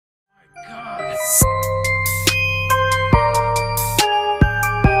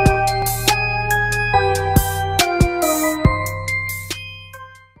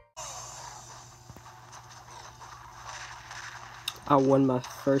I won my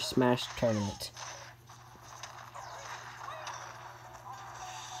first Smash tournament.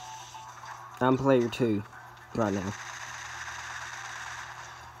 I'm player 2 right now.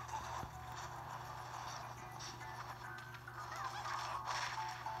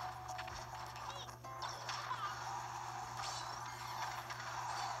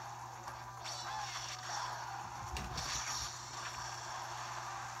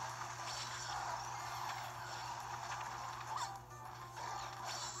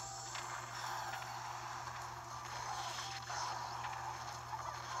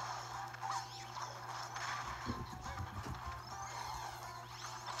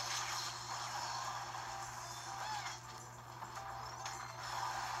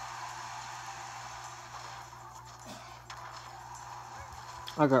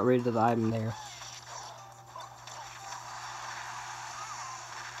 I got rid of the item there.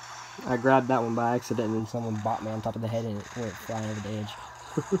 I grabbed that one by accident and someone bought me on top of the head and it went flying over the edge.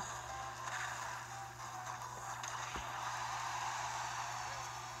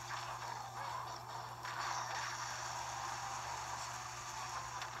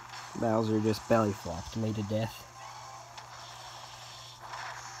 Bowser just belly flopped me to death.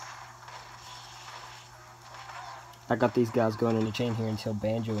 I got these guys going in a chain here until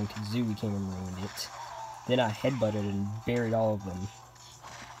Banjo and Kazooie came and ruined it. Then I headbutted and buried all of them.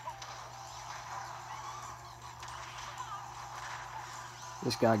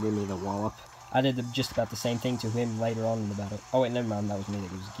 This guy gave me the wallop. I did just about the same thing to him later on in the battle. Oh wait, never mind, that was me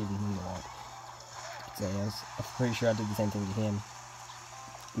that was giving him the wallop. So I'm pretty sure I did the same thing to him.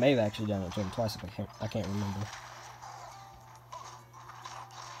 I may have actually done it to him twice, if I can't remember.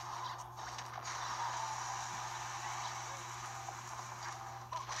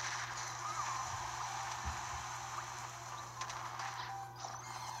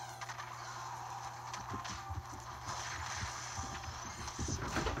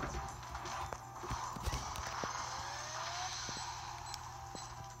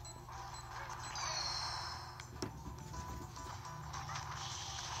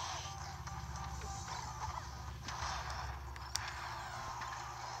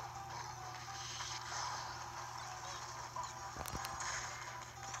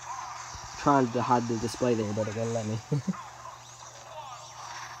 Trying to hide the display there, but it wouldn't let me.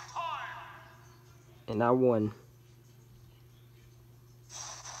 And I won.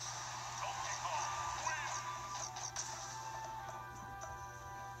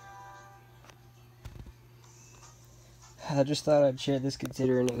 I just thought I'd share this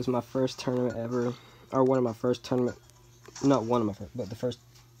considering it was my first tournament ever, or one of my first tournament, not one of my first, but the first,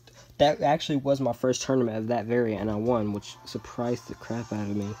 that actually was my first tournament of that variant and I won, which surprised the crap out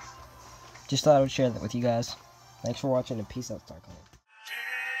of me. Just thought I would share that with you guys. Thanks for watching and peace out, Starclan.